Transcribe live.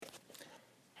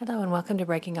Hello and welcome to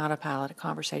Breaking Autopilot, a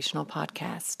conversational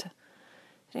podcast.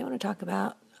 Today I want to talk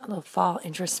about a little fall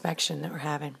introspection that we're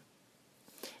having.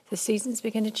 The seasons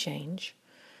begin to change.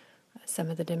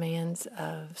 Some of the demands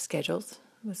of schedules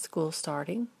with school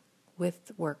starting,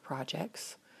 with work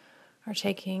projects, are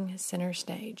taking center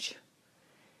stage.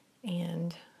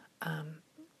 And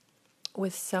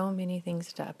with so many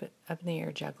things to up in the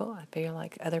air juggle, I feel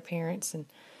like other parents and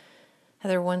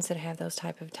other ones that have those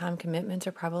type of time commitments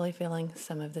are probably feeling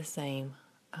some of the same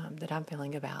that I'm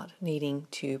feeling about needing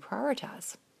to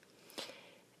prioritize.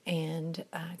 And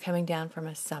coming down from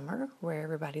a summer where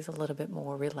everybody's a little bit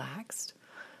more relaxed,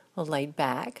 a little laid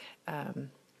back,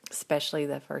 especially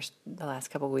the last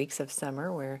couple of weeks of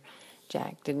summer where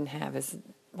Jack didn't have his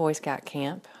Boy Scout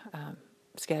camp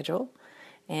schedule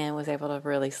and was able to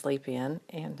really sleep in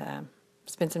and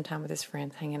spend some time with his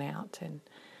friends hanging out and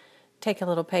take a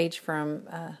little page from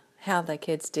how the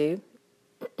kids do.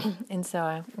 And so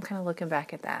I'm kind of looking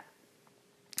back at that.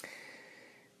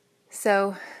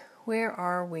 So where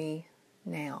are we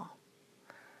now?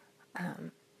 I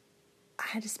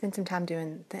had to spend some time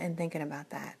doing and thinking about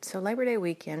that. So Labor Day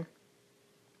weekend,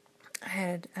 I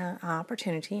had an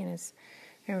opportunity, and as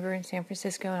remember in San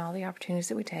Francisco and all the opportunities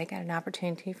that we take, I had an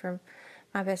opportunity for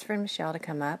my best friend Michelle to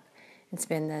come up and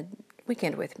spend the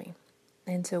weekend with me.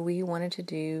 And so we wanted to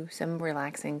do some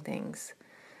relaxing things.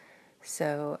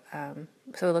 So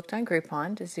we looked on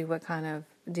Groupon to see what kind of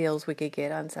deals we could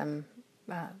get on some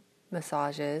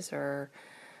massages or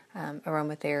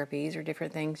aromatherapies or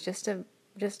different things, just to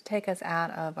take us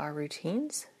out of our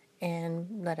routines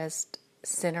and let us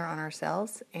center on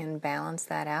ourselves and balance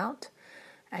that out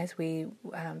as we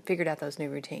figured out those new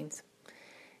routines.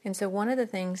 And so one of the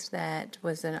things that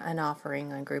was an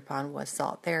offering on Groupon was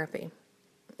salt therapy.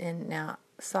 And now,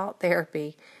 salt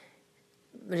therapy,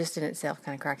 just in itself,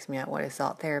 kind of cracks me out. What is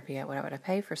salt therapy? What would I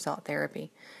pay for salt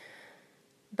therapy?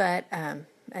 But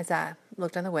as I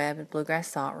looked on the web at Bluegrass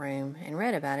Salt Room and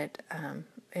read about it,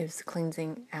 it was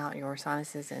cleansing out your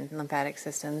sinuses and lymphatic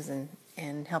systems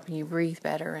and helping you breathe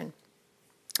better. And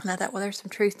I thought, well, there's some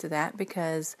truth to that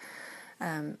because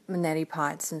neti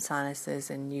pots and sinuses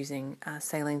and using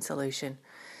saline solution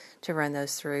to run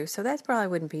those through. So that probably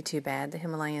wouldn't be too bad, the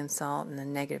Himalayan salt and the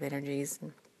negative energies.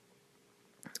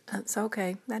 So,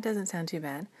 okay, that doesn't sound too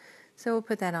bad. So we'll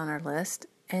put that on our list.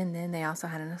 And then they also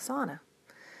had a sauna.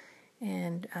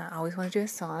 And I always want to do a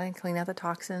sauna and clean out the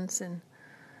toxins and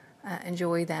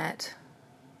enjoy that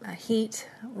heat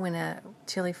when a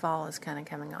chilly fall is kind of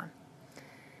coming on.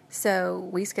 So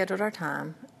we scheduled our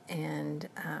time and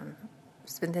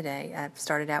spent the day. I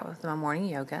started out with my morning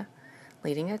yoga,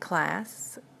 leading a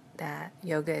class. That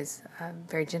yoga is a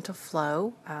very gentle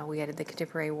flow. We added the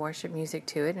contemporary worship music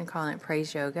to it and calling it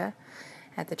praise yoga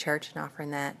at the church and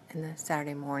offering that in the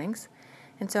Saturday mornings.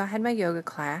 And so I had my yoga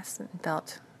class and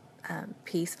felt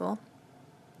peaceful.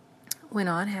 Went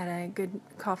on, had a good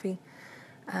coffee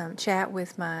chat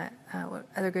with my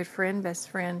other good friend, best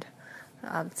friend.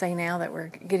 I'd say now that we're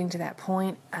getting to that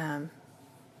point and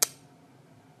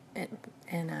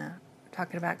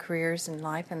talking about careers and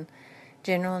life and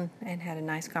general and had a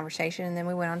nice conversation, and then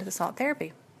we went on to the salt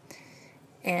therapy.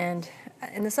 And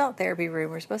in the salt therapy room,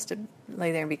 we're supposed to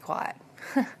lay there and be quiet.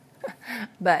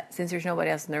 But since there's nobody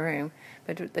else in the room,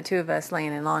 but the two of us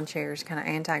laying in lawn chairs, kind of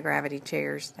anti-gravity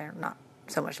chairs, they're not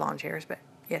so much lawn chairs, but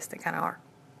yes, they kind of are.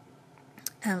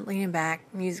 Leaning back,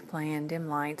 music playing, dim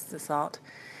lights, the salt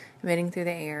emitting through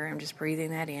the air, I'm just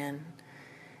breathing that in.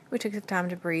 We took the time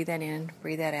to breathe that in,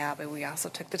 breathe that out, but we also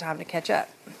took the time to catch up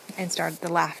and started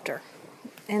the laughter.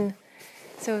 And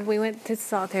so we went to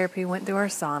salt therapy, went through our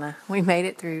sauna. We made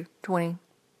it through 20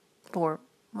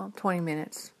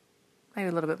 minutes, maybe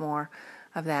a little bit more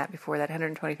of that before that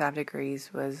 125 degrees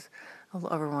was a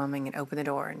little overwhelming, and opened the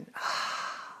door and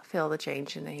feel the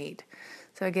change in the heat.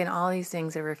 So again, all these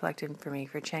things are reflected for me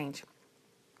for change.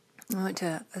 I went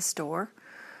to a store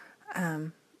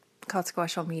called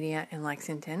Squashel Media in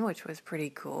Lexington, which was pretty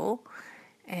cool,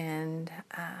 and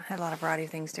had a lot of variety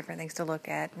of things, different things to look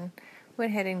at, and went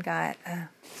ahead and got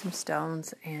some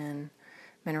stones and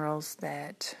minerals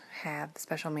that have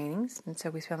special meanings. And so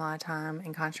we spent a lot of time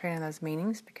and concentrating on those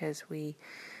meanings because we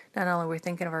not only were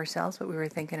thinking of ourselves, but we were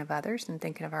thinking of others and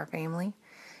thinking of our family,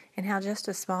 and how just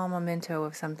a small memento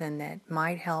of something that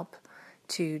might help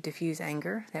to diffuse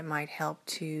anger, that might help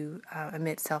to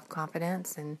emit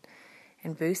self-confidence and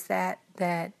boost that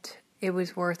it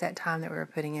was worth that time that we were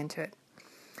putting into it,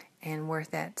 and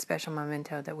worth that special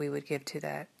memento that we would give to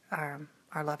that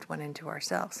our loved one and to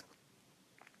ourselves.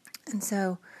 And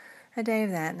so a day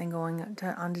of that, and then going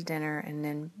on to dinner, and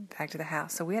then back to the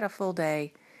house. So we had a full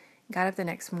day, got up the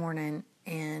next morning,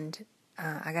 and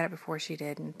I got up before she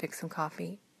did and fixed some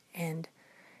coffee and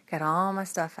got all my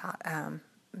stuff out.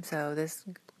 So this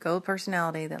gold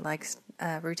personality that likes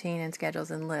routine and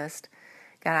schedules and lists,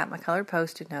 got out my colored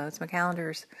Post-it notes, my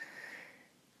calendars,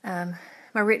 my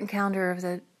written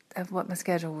calendar of what my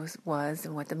schedule was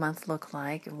and what the month looked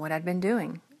like and what I'd been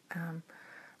doing.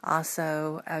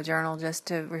 Also a journal just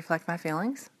to reflect my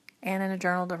feelings, and in a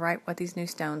journal to write what these new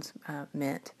stones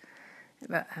meant,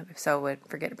 so I would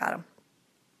forget about them.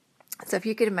 So if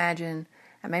you could imagine,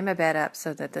 I made my bed up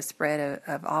so that the spread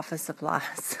of office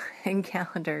supplies and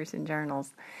calendars and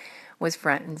journals was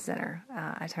front and center.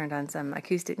 I turned on some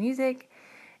acoustic music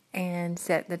and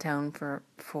set the tone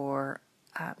for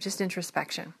just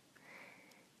introspection.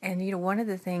 And, one of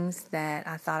the things that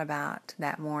I thought about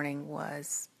that morning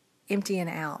was emptying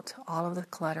out all of the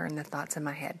clutter and the thoughts in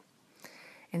my head.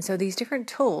 And so these different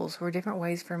tools were different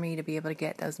ways for me to be able to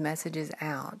get those messages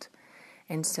out,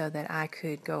 and so that I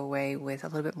could go away with a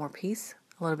little bit more peace,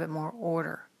 a little bit more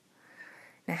order.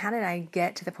 Now, how did I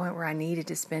get to the point where I needed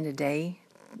to spend a day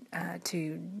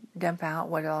to dump out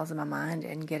what all's in my mind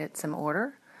and get it some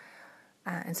order?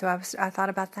 And so I thought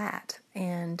about that.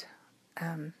 And,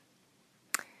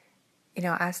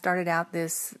 I started out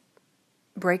this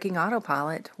breaking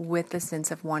autopilot with the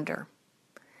sense of wonder.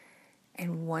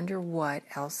 And wonder what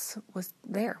else was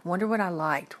there. Wonder what I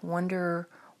liked. Wonder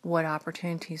what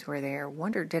opportunities were there.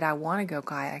 Wonder, did I want to go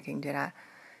kayaking?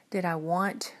 Did I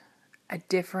want a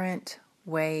different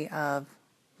way of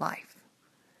life,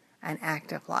 an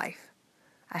active life,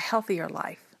 a healthier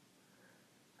life,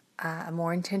 a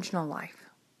more intentional life?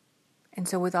 And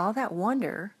so with all that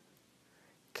wonder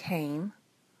came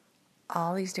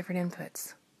all these different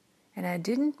inputs. And I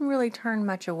didn't really turn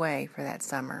much away for that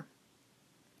summer.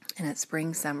 And that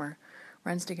spring, summer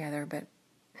runs together, but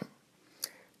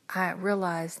I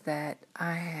realized that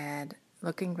I had,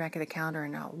 looking back at the calendar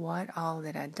and at what all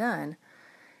that I'd done,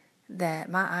 that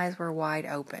my eyes were wide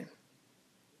open.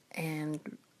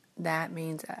 And that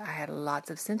means I had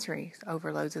lots of sensory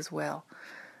overloads as well.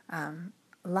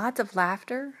 Lots of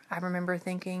laughter. I remember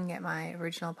thinking at my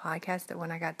original podcast that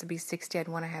when I got to be 60, I'd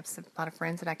want to have a lot of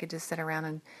friends that I could just sit around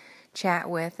and chat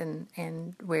with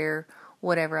and wear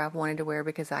whatever I wanted to wear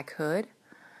because I could.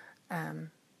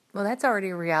 Well, that's already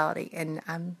a reality, and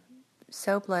I'm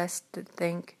so blessed to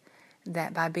think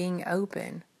that by being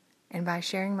open and by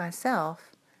sharing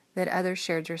myself, that others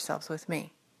shared yourselves with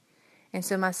me. And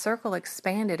so my circle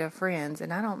expanded of friends,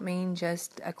 and I don't mean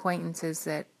just acquaintances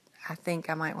that I think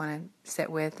I might want to sit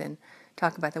with and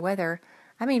talk about the weather.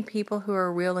 I mean people who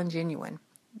are real and genuine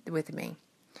with me,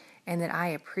 and that I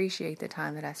appreciate the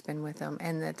time that I spend with them,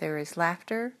 and that there is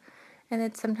laughter, and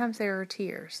that sometimes there are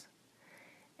tears.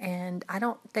 And I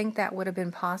don't think that would have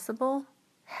been possible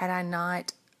had I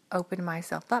not opened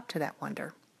myself up to that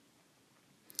wonder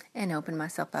and opened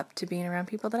myself up to being around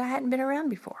people that I hadn't been around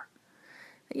before.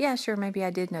 But yeah, sure, maybe I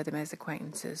did know them as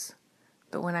acquaintances.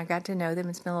 But when I got to know them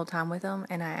and spend a little time with them,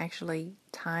 and I actually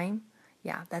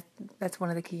that's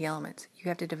one of the key elements. You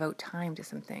have to devote time to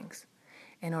some things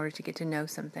in order to get to know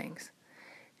some things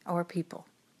or people.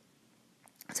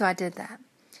 So I did that.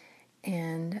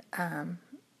 And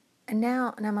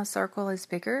now my circle is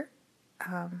bigger,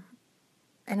 and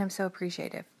I'm so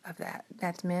appreciative of that.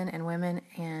 That's men and women,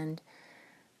 and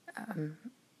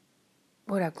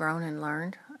what I've grown and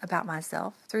learned about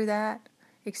myself through that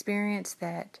experience,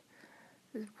 that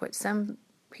what some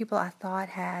people I thought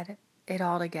had it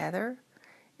all together,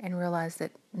 and realized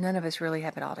that none of us really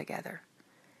have it all together.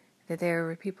 That there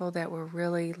were people that were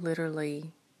really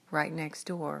literally right next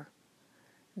door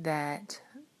that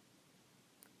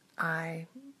I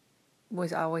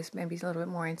was always maybe a little bit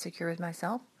more insecure with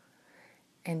myself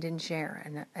and didn't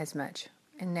share as much.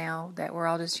 And now that we're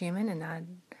all just human and I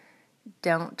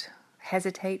don't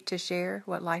hesitate to share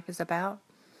what life is about,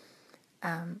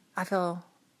 I feel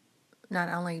not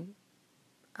only,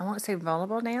 I won't say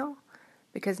vulnerable now,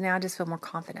 because now I just feel more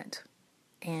confident.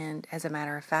 And as a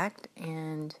matter of fact,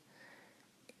 and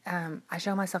I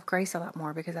show myself grace a lot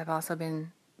more, because I've also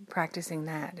been practicing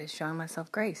that, is showing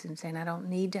myself grace and saying I don't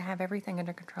need to have everything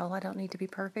under control. I don't need to be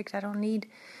perfect. I don't need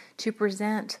to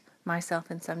present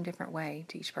myself in some different way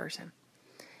to each person.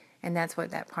 And that's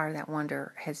what that part of that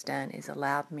wonder has done, is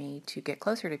allowed me to get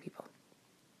closer to people.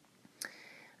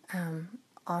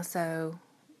 Also,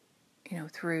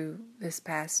 through this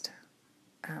past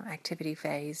activity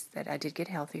phase, that I did get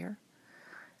healthier.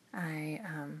 I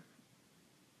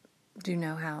do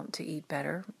know how to eat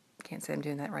better. Can't say I'm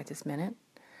doing that right this minute,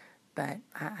 but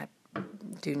I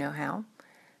do know how.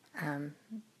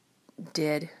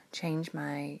 Did change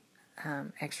my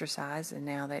exercise, and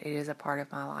now that it is a part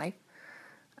of my life,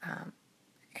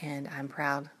 and I'm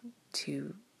proud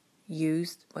to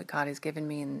use what God has given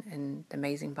me and the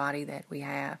amazing body that we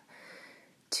have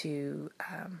to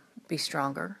be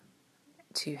stronger,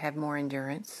 to have more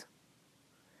endurance,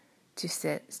 to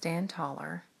stand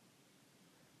taller,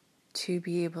 to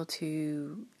be able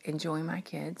to enjoy my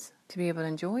kids, to be able to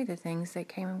enjoy the things that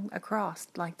came across,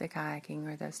 like the kayaking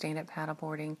or the stand-up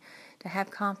paddleboarding, to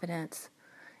have confidence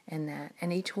in that.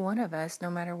 And each one of us, no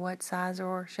matter what size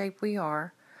or shape we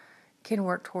are, can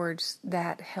work towards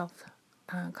that health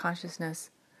consciousness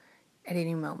at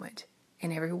any moment.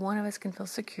 And every one of us can feel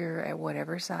secure at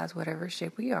whatever size, whatever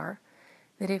shape we are,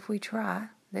 that if we try,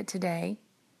 that today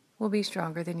will be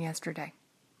stronger than yesterday.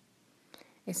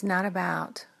 It's not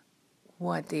about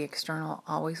what the external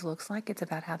always looks like. It's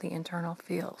about how the internal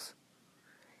feels.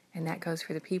 And that goes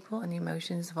for the people and the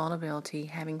emotions, vulnerability,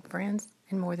 having friends,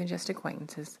 and more than just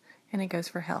acquaintances. And it goes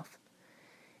for health.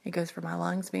 It goes for my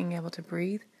lungs being able to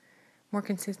breathe more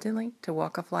consistently, to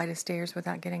walk a flight of stairs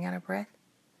without getting out of breath,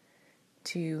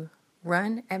 to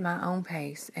run at my own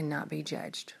pace and not be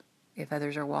judged. If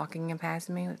others are walking and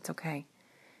passing me, it's okay,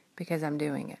 because I'm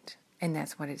doing it. And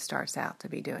that's what it starts out to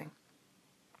be doing.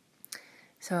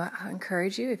 So I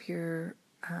encourage you, if you're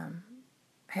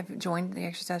have joined the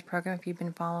exercise program, if you've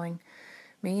been following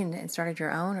me and started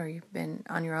your own, or you've been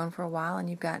on your own for a while and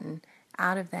you've gotten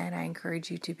out of that, I encourage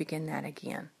you to begin that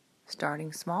again,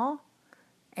 starting small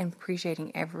and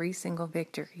appreciating every single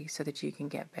victory so that you can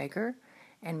get bigger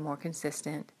and more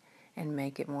consistent and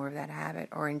make it more of that habit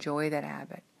or enjoy that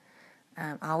habit.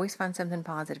 I always find something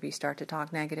positive. You start to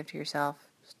talk negative to yourself,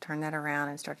 turn that around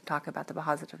and start to talk about the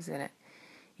positives in it.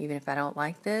 Even if I don't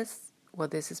like this, well,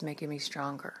 this is making me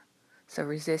stronger. So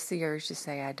resist the urge to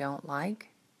say I don't like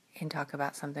and talk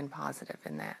about something positive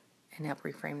in that and help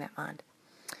reframe that mind.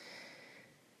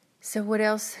 So what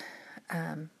else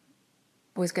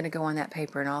was going to go on that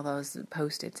paper and all those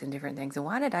Post-its and different things? And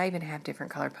why did I even have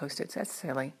different colored Post-its? That's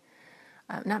silly.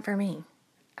 Not for me.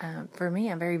 For me,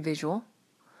 I'm very visual.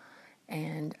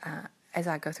 And as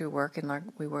I go through work and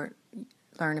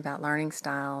learn about learning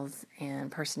styles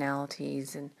and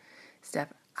personalities and stuff,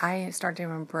 I start to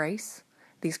embrace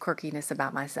these quirkiness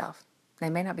about myself. They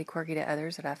may not be quirky to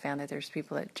others, but I found that there's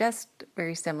people that just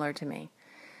very similar to me.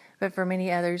 But for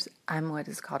many others, I'm what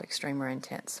is called extreme or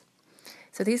intense.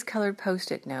 So these colored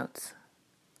Post-it notes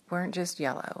weren't just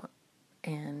yellow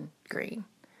and green.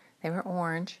 They were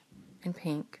orange and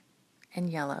pink and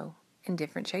yellow and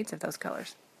different shades of those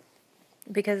colors,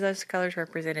 because those colors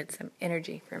represented some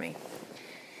energy for me.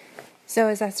 So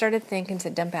as I started thinking,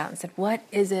 to dump out and said, what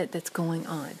is it that's going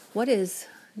on? What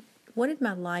did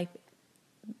my life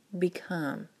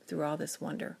become through all this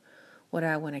wonder? What do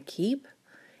I want to keep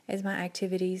as my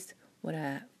activities? What do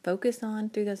I focus on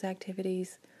through those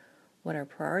activities? What are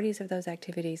priorities of those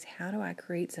activities? How do I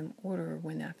create some order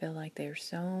when I feel like there's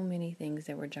so many things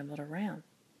that were jumbled around?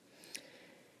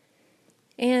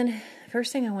 And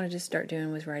first thing I wanted to start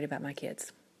doing was write about my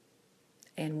kids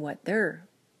and what their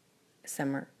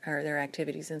summer or their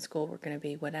activities in school were going to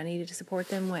be, what I needed to support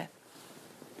them with.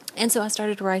 And so I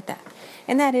started to write that.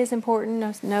 And that is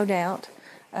important, no doubt.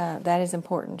 That is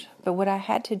important. But what I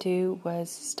had to do was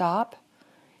stop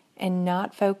and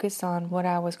not focus on what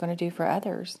I was going to do for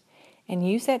others, and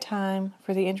use that time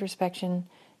for the introspection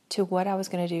to what I was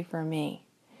going to do for me.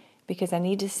 Because I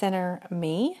need to center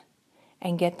me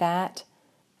and get that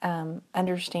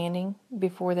understanding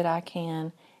before that I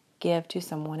can give to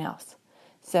someone else.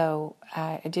 So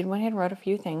I did went ahead and wrote a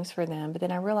few things for them, but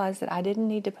then I realized that I didn't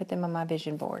need to put them on my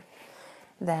vision board.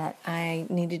 That I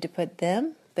needed to put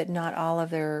them, but not all of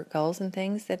their goals and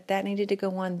things, that needed to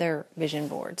go on their vision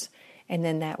boards. And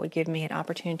then that would give me an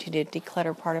opportunity to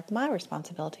declutter part of my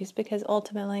responsibilities, because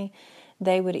ultimately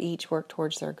they would each work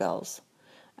towards their goals.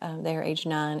 They're age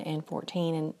 9 and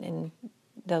 14, and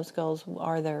those goals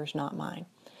are theirs, not mine.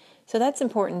 So that's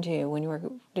important too when you're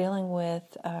dealing with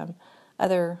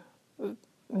other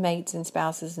mates and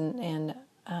spouses and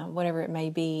whatever it may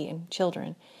be, and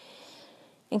children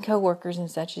and co-workers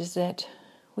and such, is that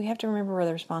we have to remember where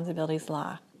the responsibilities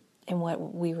lie and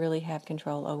what we really have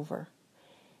control over.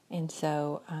 And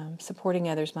so supporting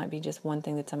others might be just one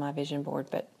thing that's on my vision board,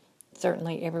 but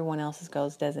certainly everyone else's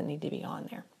goals doesn't need to be on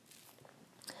there.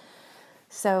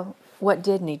 So what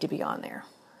did need to be on there?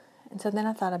 And so then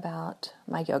I thought about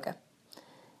my yoga.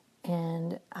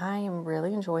 And I am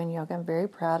really enjoying yoga. I'm very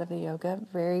proud of the yoga,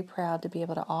 very proud to be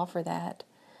able to offer that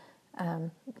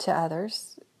to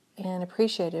others, and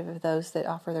appreciative of those that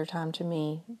offer their time to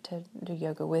me to do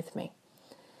yoga with me.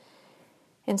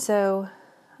 And so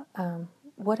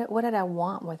what did I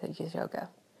want with it, yoga?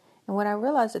 And what I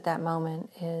realized at that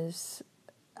moment is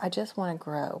I just want to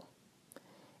grow.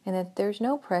 and that there's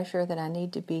no pressure that I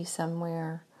need to be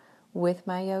somewhere with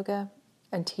my yoga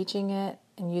and teaching it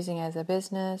and using it as a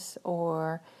business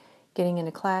or getting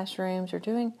into classrooms or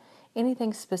doing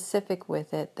anything specific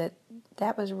with it.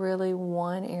 That was really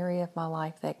one area of my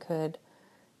life that could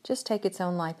just take its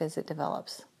own life as it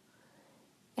develops.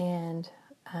 And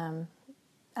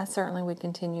I certainly would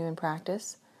continue and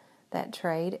practice that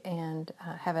trade and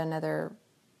have another,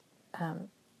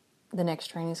 the next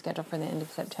training scheduled for the end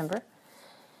of September.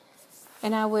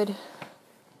 And I would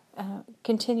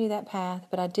continue that path,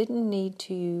 but I didn't need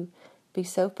to be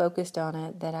so focused on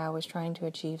it that I was trying to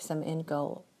achieve some end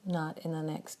goal, not in the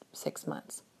next 6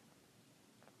 months.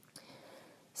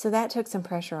 So that took some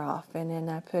pressure off, and then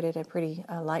I put it a pretty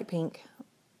light pink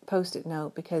Post-it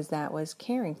note because that was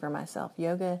caring for myself.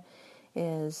 Yoga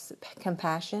is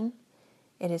compassion.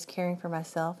 It is caring for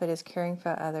myself. It is caring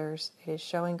for others. It is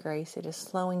showing grace. It is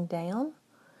slowing down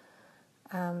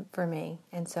for me.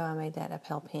 And so I made that a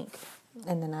pale pink.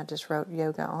 And then I just wrote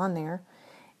yoga on there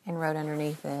and wrote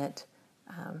underneath it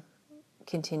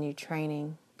continued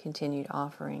training, continued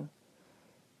offering,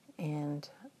 and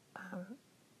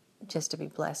just to be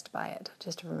blessed by it.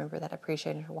 Just to remember that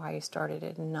appreciation for why you started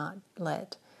it and not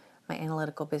let my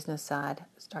analytical business side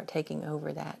start taking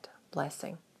over that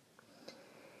blessing.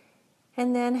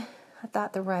 And then I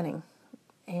thought the running.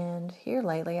 And here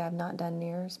lately I've not done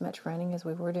near as much running as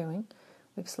we were doing.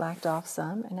 We've slacked off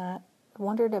some, and I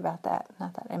wondered about that. And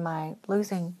I thought, am I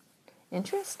losing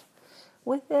interest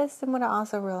with this? And what I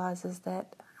also realized is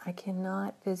that I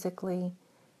cannot physically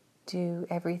do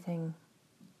everything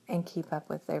and keep up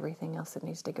with everything else that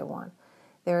needs to go on.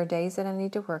 There are days that I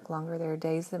need to work longer. There are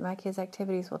days that my kids'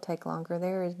 activities will take longer.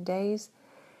 There are days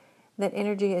that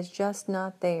energy is just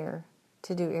not there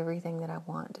to do everything that I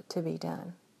want to be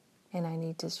done. And I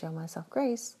need to show myself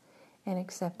grace and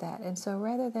accept that. And so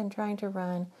rather than trying to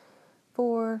run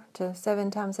 4 to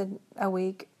 7 times a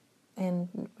week, and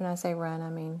when I say run, I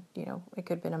mean, it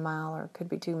could have been a mile or it could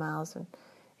be 2 miles, and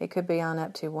it could be on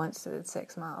up to once it's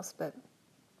 6 miles. But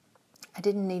I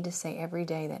didn't need to say every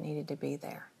day that needed to be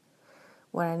there.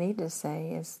 What I need to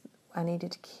say is I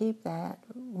needed to keep that,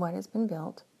 what has been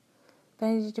built, but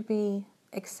I needed to be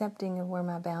accepting of where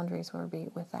my boundaries will be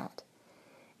with that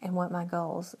and what my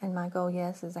goals. And my goal,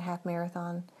 yes, is a half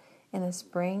marathon in the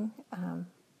spring,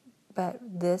 but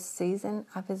this season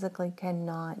I physically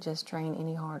cannot just train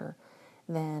any harder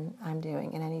than I'm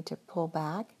doing, and I need to pull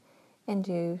back and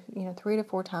do, 3 to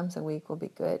 4 times a week will be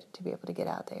good to be able to get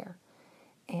out there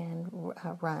and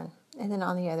run. And then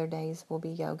on the other days will be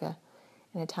yoga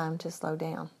and a time to slow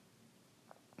down,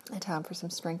 a time for some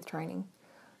strength training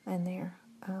in there.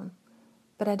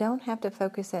 But I don't have to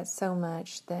focus that so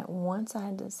much that once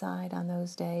I decide on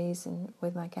those days, and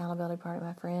with my accountability partner,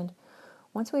 my friend,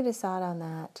 once we decide on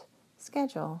that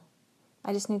schedule,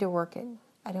 I just need to work it.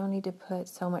 I don't need to put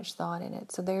so much thought in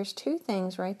it. So there's 2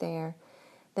 things right there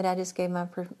that I just gave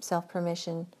myself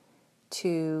permission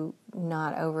to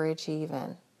not overachieve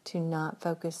in, to not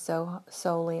focus so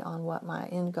solely on what my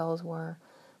end goals were,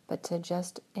 but to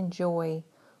just enjoy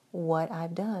what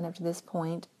I've done up to this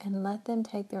point and let them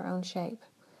take their own shape.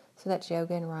 So that's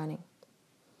yoga and running.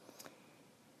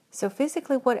 So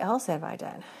physically, what else have I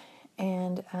done?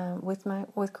 And with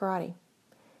karate.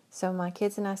 So my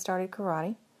kids and I started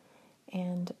karate,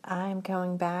 and I'm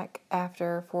going back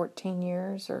after 14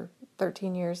 years or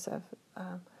 13 years of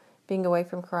being away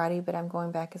from karate, but I'm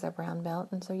going back as a brown belt.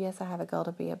 And so yes, I have a goal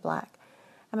to be a black.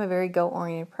 I'm a very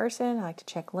goal-oriented person. I like to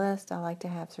check lists. I like to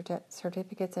have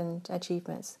certificates and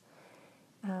achievements.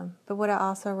 But what I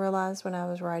also realized when I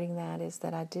was writing that is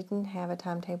that I didn't have a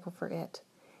timetable for it.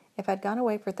 If I'd gone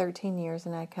away for 13 years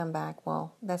and I'd come back,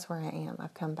 well, that's where I am.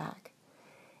 I've come back.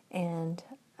 And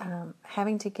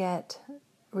having to get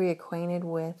reacquainted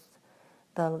with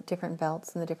the different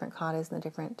belts and the different katas and the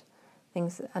different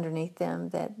things underneath them,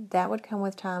 that would come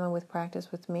with time and with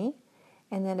practice with me.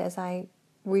 And then as I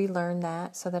relearn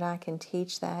that so that I can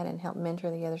teach that and help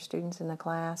mentor the other students in the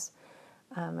class,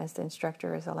 as the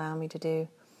instructor is allowing me to do,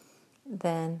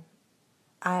 then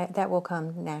that will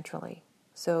come naturally.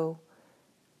 So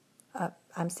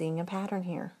I'm seeing a pattern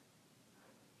here.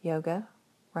 Yoga,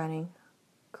 running,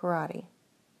 karate,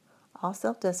 all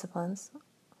self-disciplines,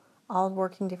 all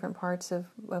working different parts of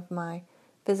my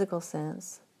physical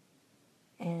sense,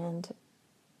 and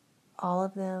all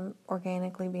of them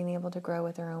organically being able to grow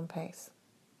at their own pace.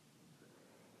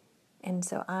 And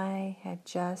so I had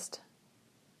just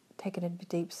taken a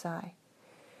deep sigh.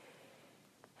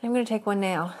 And I'm going to take one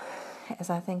now as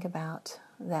I think about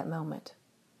that moment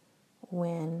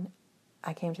when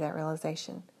I came to that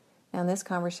realization. Now in this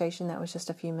conversation, that was just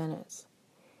a few minutes.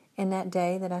 And that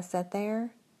day that I sat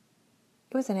there,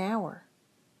 It was an hour,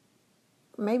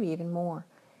 maybe even more,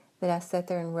 that I sat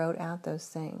there and wrote out those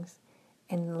things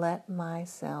and let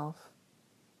myself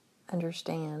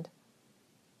understand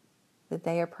that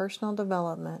they are personal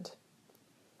development.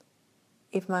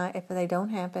 If they don't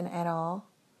happen at all,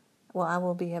 well, I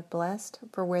will be blessed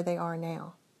for where they are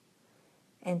now.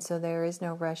 And so there is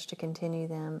no rush to continue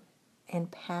them and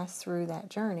pass through that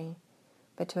journey,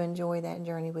 but to enjoy that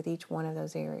journey with each one of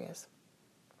those areas.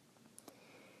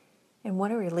 And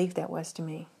what a relief that was to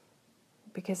me,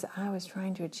 because I was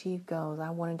trying to achieve goals.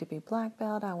 I wanted to be black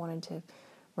belt. I wanted to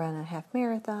run a half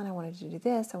marathon. I wanted to do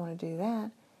this. I wanted to do that.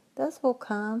 Those will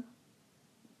come.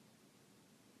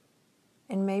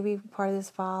 And maybe part of this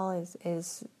fall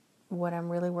is what I'm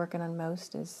really working on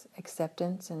most is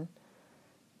acceptance and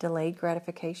delayed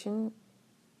gratification,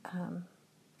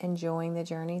 enjoying the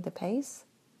journey, the pace.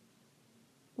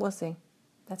 We'll see.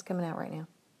 That's coming out right now.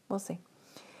 We'll see.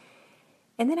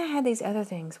 And then I had these other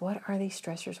things. What are these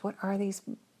stressors? What are these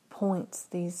points,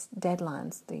 these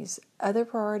deadlines, these other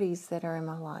priorities that are in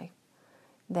my life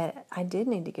that I did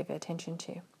need to give attention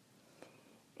to?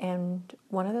 And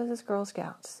one of those is Girl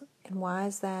Scouts. And why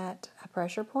is that a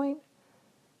pressure point?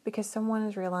 Because someone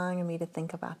is relying on me to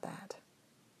think about that.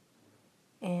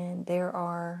 And there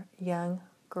are young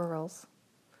girls,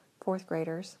 4th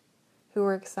graders, who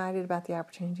are excited about the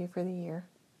opportunity for the year,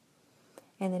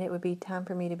 and that it would be time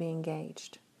for me to be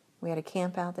engaged. We had a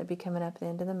camp out that'd be coming up at the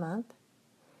end of the month,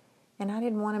 and I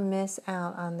didn't want to miss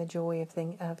out on the joy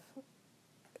of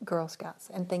Girl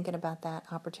Scouts and thinking about that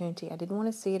opportunity. I didn't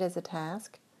want to see it as a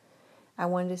task. I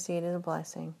wanted to see it as a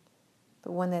blessing,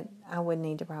 but one that I would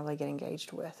need to probably get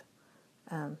engaged with.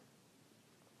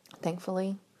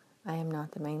 Thankfully, I am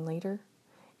not the main leader,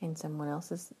 and someone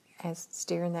else is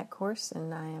steering that course,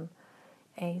 and I am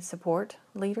a support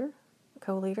leader,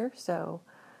 co-leader. So,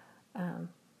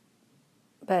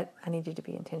 but I needed to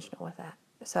be intentional with that.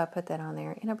 So I put that on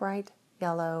there in a bright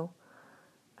yellow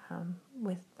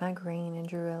with my green, and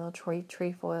drew a little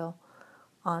trefoil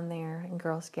on there and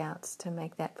Girl Scouts to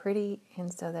make that pretty,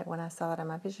 and so that when I saw it on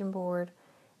my vision board,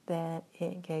 that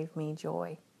it gave me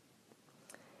joy.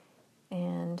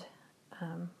 And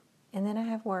then I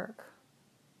have work.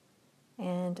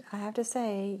 And I have to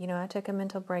say, I took a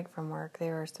mental break from work.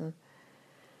 There are a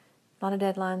lot of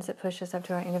deadlines that push us up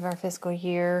to our end of our fiscal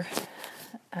year.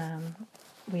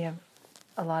 We have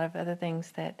a lot of other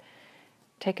things that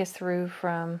take us through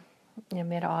from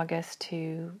mid-August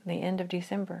to the end of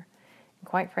December. And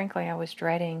quite frankly, I was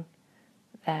dreading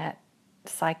that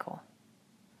cycle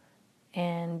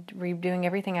and doing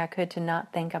everything I could to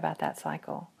not think about that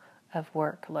cycle of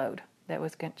workload that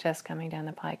was just coming down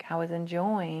the pike. I was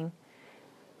enjoying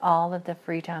all of the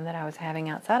free time that I was having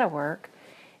outside of work,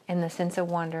 and the sense of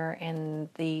wonder and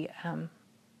the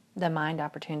mind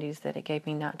opportunities that it gave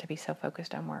me not to be so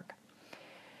focused on work.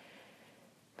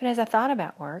 But as I thought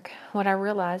about work, what I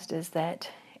realized is that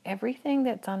everything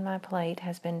that's on my plate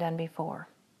has been done before,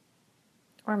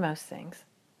 or most things.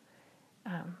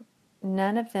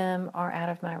 None of them are out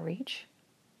of my reach.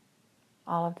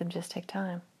 All of them just take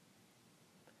time.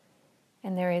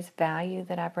 And there is value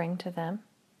that I bring to them,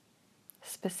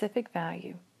 specific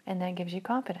value, and that gives you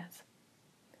confidence.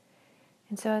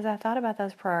 And so as I thought about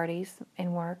those priorities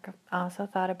in work, I also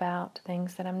thought about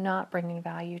things that I'm not bringing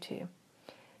value to,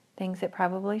 things that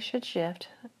probably should shift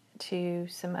to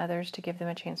some others to give them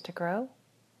a chance to grow,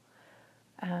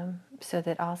 so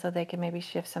that also they can maybe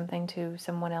shift something to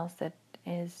someone else that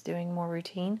is doing more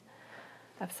routine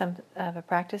of a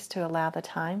practice to allow the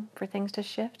time for things to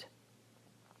shift.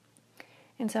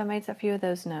 And so I made a few of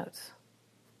those notes,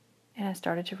 and I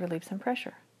started to relieve some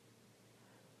pressure.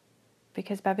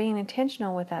 Because by being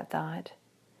intentional with that thought,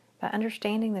 by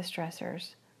understanding the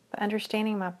stressors, by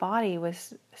understanding my body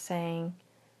was saying,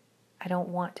 I don't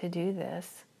want to do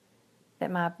this,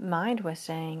 that my mind was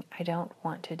saying, I don't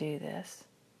want to do this,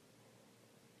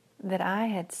 that I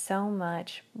had so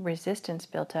much resistance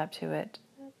built up to it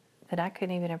that I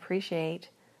couldn't even appreciate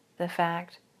the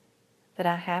fact that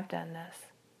I have done this,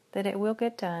 that it will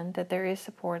get done, that there is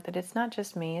support, that it's not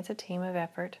just me, it's a team of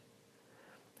effort.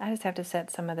 I just have to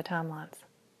set some of the timelines.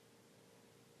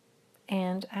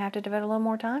 And I have to devote a little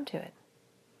more time to it.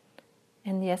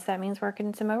 And yes, that means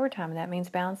working some overtime. That means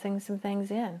balancing some things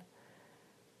in.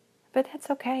 But that's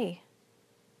okay.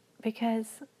 Because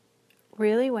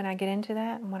really when I get into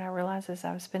that, and what I realize as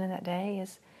I was spending that day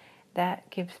is that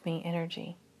gives me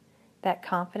energy. That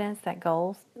confidence, that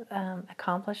goals,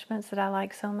 accomplishments that I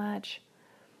like so much,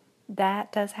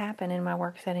 that does happen in my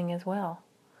work setting as well.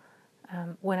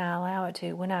 When I allow it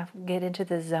to, when I get into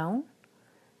the zone,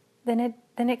 then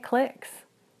it clicks.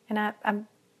 And I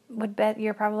would bet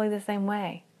you're probably the same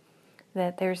way.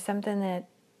 that there's something that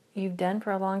you've done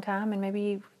for a long time, and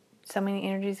maybe so many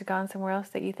energies have gone somewhere else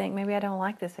that you think, maybe I don't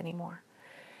like this anymore.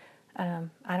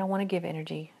 I don't want to give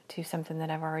energy to something that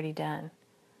I've already done.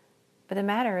 But the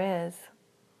matter is,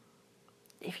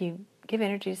 if you give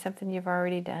energy to something you've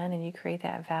already done and you create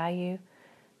that value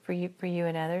for you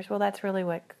and others, well, that's really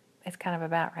what it's kind of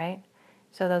about, right?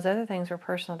 So those other things were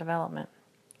personal development,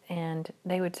 and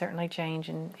they would certainly change,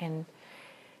 and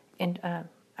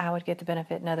I would get the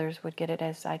benefit, and others would get it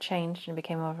as I changed and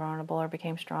became more vulnerable or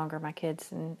became stronger. My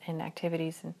kids and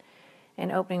activities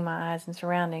and opening my eyes and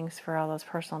surroundings for all those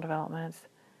personal developments.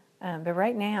 But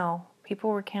right now, people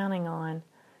were counting on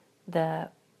the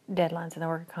deadlines and the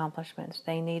work accomplishments.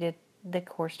 They needed the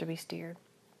course to be steered,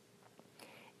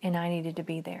 and I needed to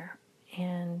be there.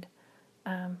 And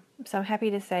so I'm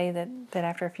happy to say that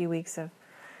after a few weeks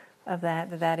of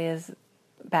that is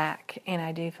back, and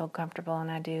I do feel comfortable,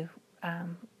 and I do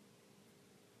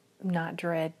not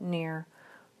dread near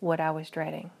what I was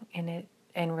dreading,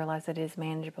 and realize that it is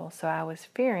manageable. So I was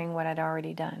fearing what I'd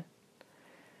already done,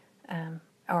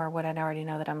 or what I'd already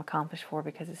know that I'm accomplished for,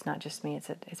 because it's not just me;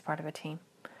 it's part of a team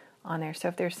on there. So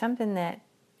if there's something that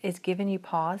is giving you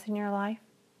pause in your life,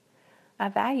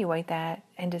 evaluate that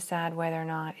and decide whether or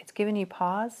not it's giving you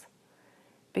pause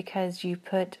because you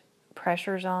put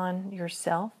pressures on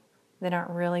yourself that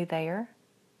aren't really there,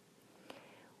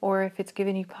 or if it's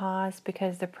giving you pause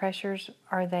because the pressures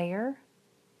are there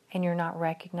and you're not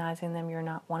recognizing them, you're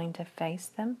not wanting to face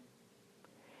them,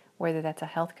 whether that's a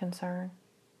health concern.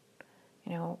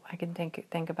 You know, I can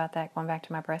think about that going back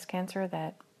to my breast cancer,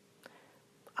 that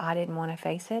I didn't want to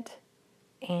face it,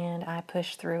 and I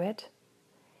pushed through it,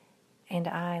 and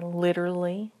I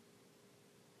literally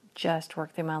just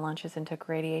worked through my lunches and took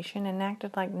radiation and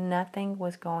acted like nothing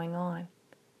was going on.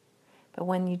 But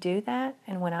when you do that,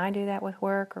 and when I do that with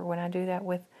work, or when I do that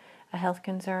with a health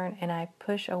concern, and I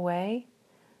push away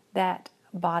that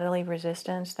bodily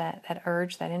resistance, that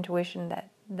urge, that intuition,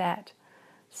 that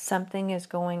something is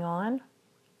going on,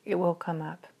 it will come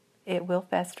up. It will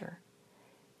fester.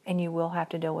 And you will have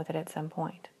to deal with it at some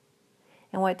point.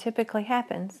 And what typically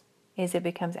happens is it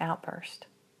becomes outburst,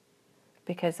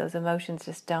 because those emotions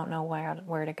just don't know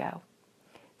where to go.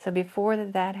 So before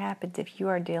that happens, if you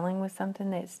are dealing with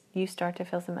something that you start to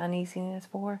feel some uneasiness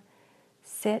for,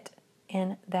 sit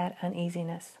in that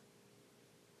uneasiness.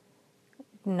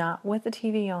 Not with the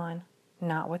TV on,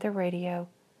 not with the radio.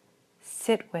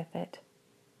 Sit with it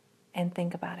and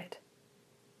think about it.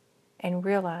 And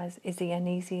realize, is the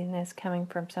uneasiness coming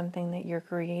from something that you're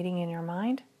creating in your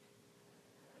mind?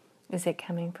 Is it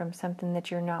coming from something that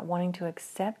you're not wanting to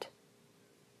accept?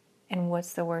 And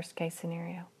what's the worst case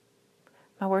scenario?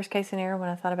 My worst case scenario, when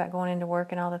I thought about going into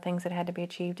work and all the things that had to be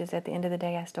achieved, is at the end of the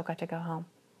day, I still got to go home.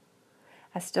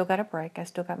 I still got a break. I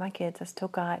still got my kids. I still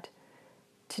got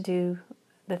to do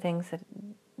the things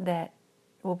that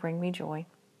will bring me joy.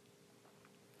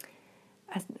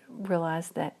 I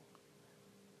realized that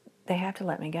they have to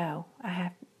let me go.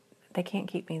 They can't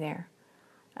keep me there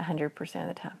 100% of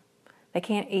the time. They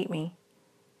can't eat me.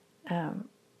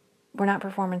 We're not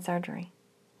performing surgery.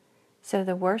 So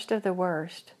the worst of the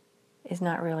worst is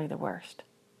not really the worst.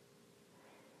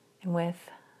 And with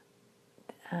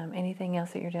anything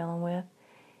else that you're dealing with,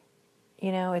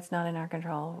 you know, it's not in our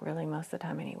control really most of the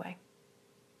time anyway.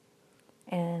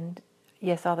 And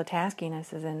yes, all the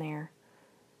taskiness is in there,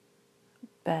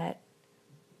 but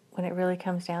when it really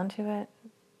comes down to it,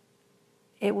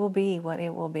 it will be what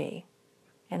it will be.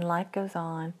 And life goes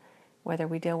on, whether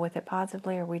we deal with it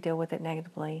positively or we deal with it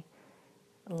negatively,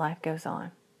 life goes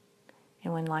on.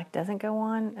 And when life doesn't go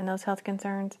on and those health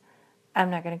concerns, I'm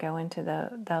not going to go into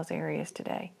those areas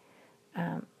today.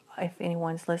 If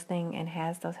anyone's listening and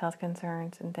has those health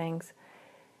concerns and things,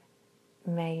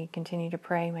 may you continue to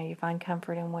pray. May you find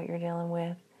comfort in what you're dealing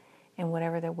with, and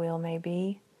whatever the will may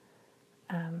be,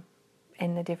 and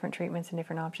the different treatments and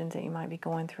different options that you might be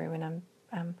going through. And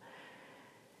I'm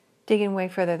digging way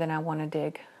further than I want to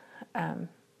dig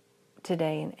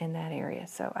today in that area.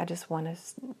 So I just want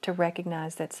us to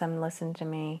recognize that some listen to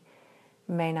me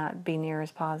may not be near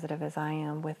as positive as I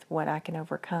am with what I can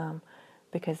overcome,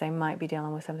 because they might be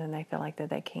dealing with something they feel like that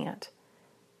they can't.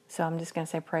 So I'm just going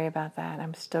to say pray about that.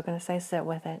 I'm still going to say sit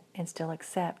with it and still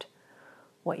accept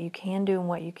what you can do and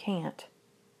what you can't,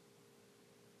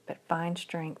 but find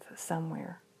strength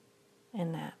somewhere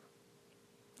in that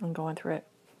and going through it.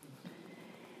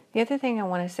 The other thing I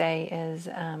want to say is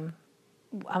on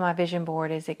my vision board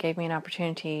is it gave me an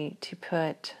opportunity to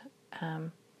put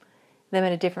them in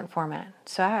a different format.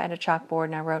 So I had a chalkboard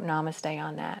and I wrote Namaste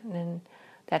on that. And then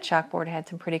that chalkboard had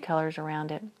some pretty colors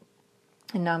around it.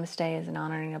 And Namaste is an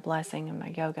honor and a blessing in my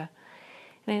yoga.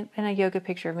 and a yoga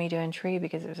picture of me doing tree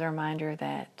because it was a reminder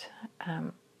that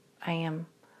I am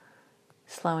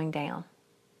slowing down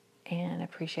and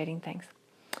appreciating things.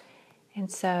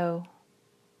 And so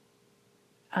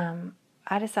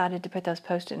I decided to put those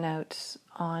Post-it notes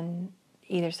on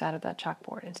either side of that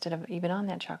chalkboard instead of even on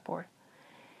that chalkboard.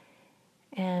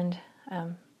 And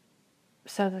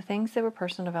so the things that were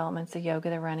personal developments, the yoga,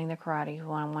 the running, the karate,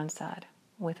 were on one side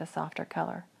with a softer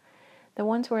color. The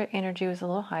ones where energy was a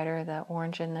little higher, the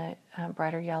orange and the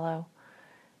brighter yellow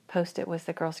Post-it, was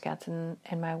the Girl Scouts and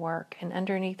my work. And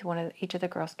underneath each of the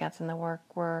Girl Scouts and the work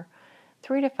were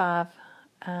 3 to 5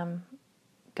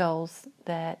 goals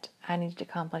that I needed to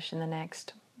accomplish in the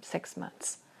next 6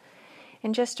 months.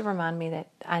 And just to remind me that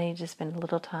I need to spend a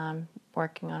little time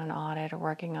working on an audit or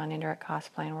working on indirect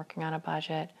cost plan, working on a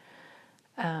budget.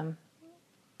 I'm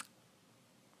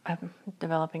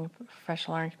developing a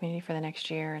professional learning community for the next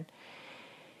year,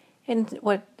 and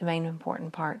what the main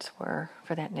important parts were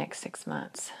for that next 6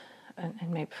 months.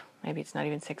 And maybe it's not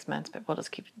even 6 months, but we'll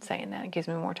just keep saying that. It gives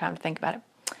me more time to think about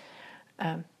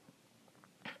it.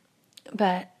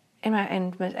 But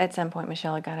at some point,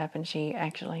 Michelle got up, and she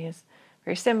actually is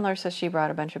very similar. So she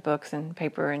brought a bunch of books and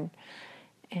paper and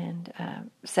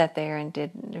sat there and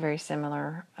did a very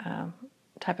similar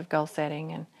type of goal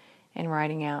setting and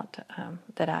writing out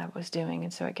that I was doing.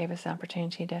 And so it gave us the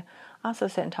opportunity to also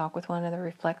sit and talk with one another,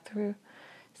 reflect through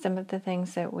some of the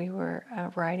things that we were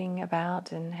writing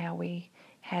about and how we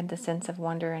had the sense of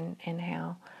wonder and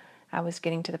how I was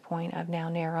getting to the point of now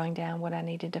narrowing down what I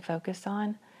needed to focus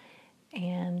on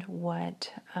and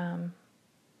what all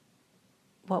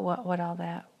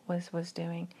that was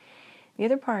doing. The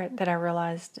other part that I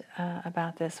realized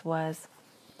about this was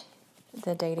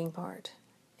the dating part.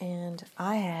 And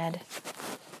I had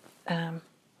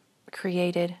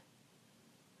created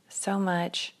so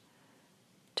much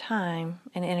time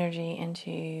and energy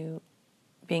into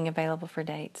being available for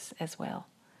dates as well.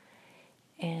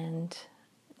 And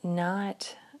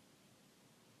not,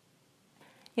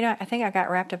 I think I got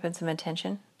wrapped up in some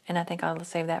attention, and I think I'll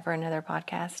save that for another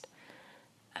podcast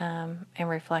and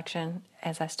reflection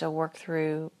as I still work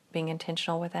through being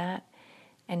intentional with that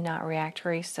and not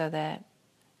reactory, so that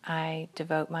I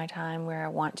devote my time where I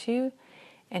want to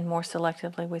and more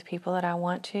selectively with people that I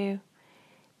want to.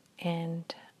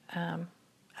 And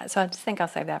so I just think I'll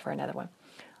save that for another one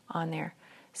on there.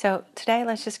 So today,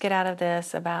 let's just get out of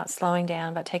this about slowing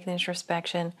down, about taking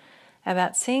introspection,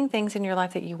 about seeing things in your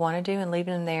life that you want to do and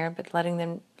leaving them there, but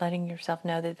letting yourself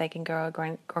know that they can grow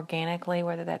organically,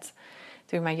 whether that's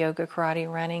through my yoga,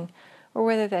 karate, running, or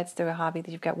whether that's through a hobby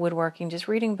that you've got, woodworking, just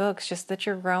reading books, just that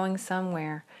you're growing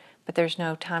somewhere, but there's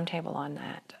no timetable on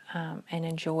that, and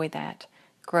enjoy that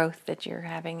growth that you're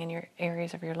having in your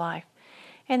areas of your life.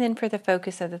 And then for the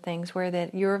focus of the things where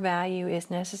that your value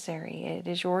is necessary, it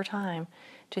is your time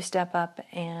to step up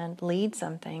and lead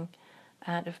something,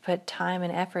 to put time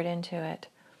and effort into it.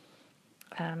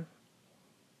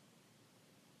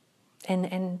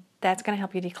 And that's going to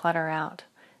help you declutter out.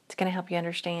 It's going to help you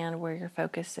understand where your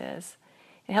focus is.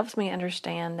 It helps me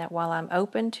understand that while I'm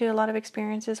open to a lot of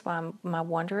experiences, while my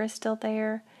wonder is still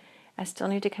there, I still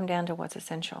need to come down to what's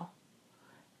essential.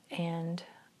 And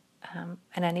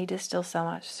I need to still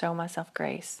show myself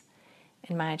grace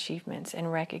in my achievements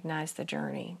and recognize the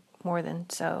journey more than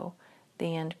so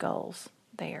the end goals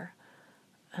there.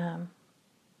 And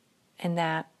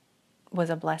that was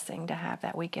a blessing to have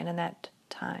that weekend and that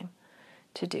time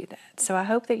to do that. So I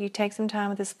hope that you take some time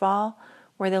with this fall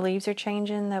where the leaves are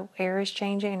changing, the air is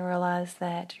changing, and realize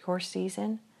that your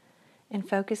season and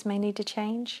focus may need to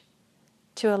change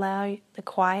to allow the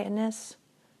quietness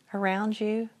around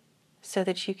you so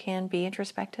that you can be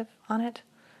introspective on it.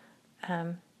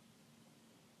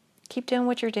 Keep doing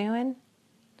what you're doing.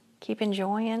 Keep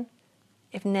enjoying.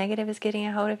 If negative is getting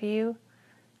a hold of you,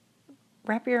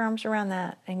 wrap your arms around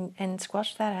that and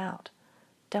squash that out.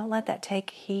 Don't let that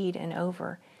take heed and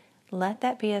over. Let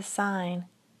that be a sign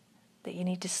that you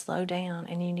need to slow down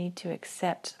and you need to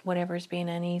accept whatever is being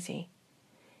uneasy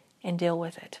and deal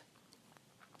with it,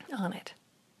 on it.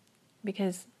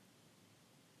 Because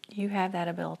you have that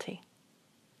ability.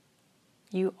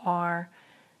 You are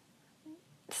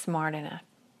smart enough.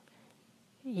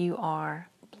 You are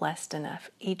blessed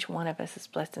enough. Each one of us is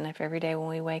blessed enough every day when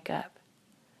we wake up.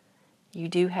 You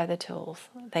do have the tools.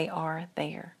 They are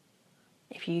there.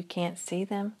 If you can't see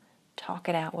them, talk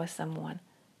it out with someone.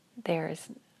 There's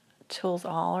tools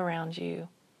all around you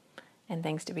and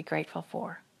things to be grateful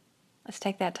for. Let's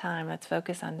take that time. Let's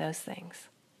focus on those things.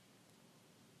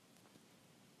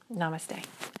 Namaste.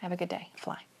 Have a good day.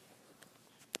 Fly.